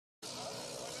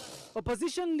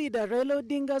Opposition leader Raila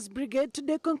Odinga's brigade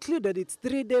today concluded its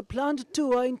three-day planned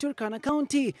tour in Turkana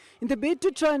County in the bid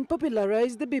to try and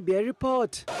popularize the BBI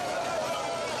report.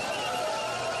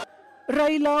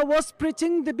 Raila was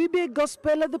preaching the BBI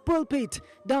gospel at the pulpit,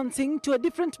 dancing to a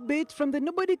different beat from the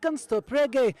Nobody Can Stop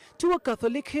reggae to a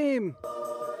Catholic hymn.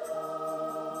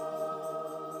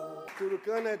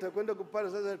 Turkana itakwenda kupata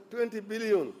sasa 20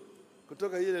 billion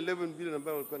kutoka ile 11 billion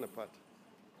ambayo walikuwa napata.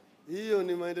 Hiyo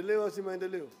ni maendeleo si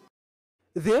maendeleo?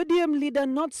 The ODM leader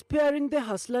not sparing the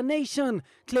hustler nation,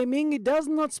 claiming it does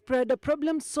not spread a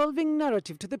problem-solving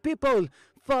narrative to the people,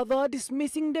 further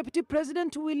dismissing Deputy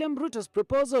President William Ruto's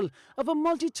proposal of a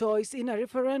multi-choice in a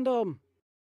referendum.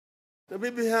 Na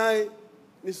BBI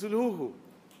ni suluhu.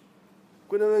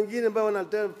 Kuna wengine ambao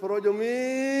wanaleta porojo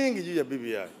mingi juu ya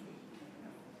BBI.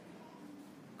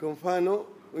 Kwa mfano,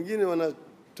 wengine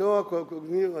wanatoa,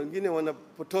 wengine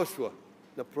wanapotoshwa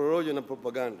na porojo na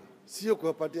propaganda. Sio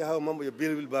kuwapatia hao mambo ya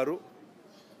wheelbarrow.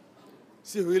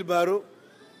 Si wheelbarrow,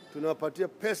 tunawapatia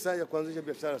pesa ya kuanzisha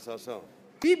biashara sawa sawa.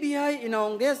 BBI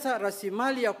inaongeza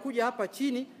rasilimali ya kuja hapa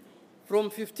chini from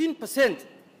 15%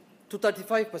 to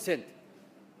 35%.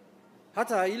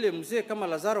 Hata ile mzee kama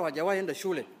Lazaro hajawahi enda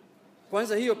shule.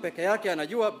 Kwanza hiyo peke yake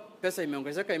anajua pesa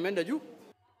imeongezeka imeenda juu.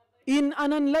 In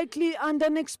an unlikely and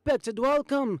unexpected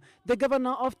welcome, the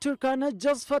governor of Turkana,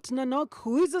 Raila and Nanok,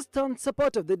 who is a staunch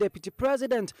supporter of the deputy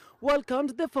president,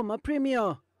 welcomed the former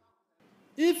premier.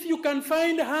 If you can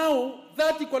find how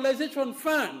that equalization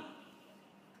fund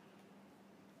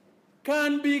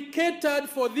can be catered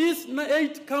for these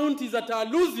 8 counties that are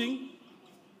losing,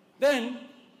 then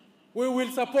we will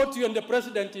support you and the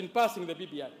president in passing the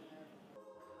BBI.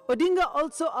 Odinga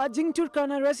also urging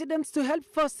Turkana residents to help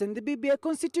fasten the BBI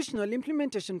constitutional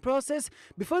implementation process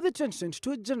before the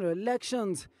 2022 general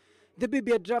elections. The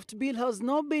BBI draft bill has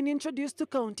now been introduced to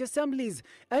county assemblies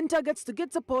and targets to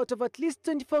get support of at least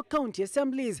 24 county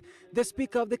assemblies. The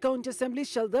Speaker of the county assembly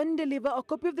shall then deliver a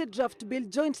copy of the draft bill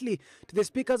jointly to the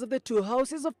speakers of the 2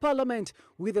 houses of parliament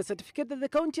with a certificate that the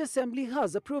county assembly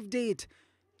has approved it.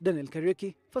 Daniel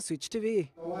Kariuki for Switch TV.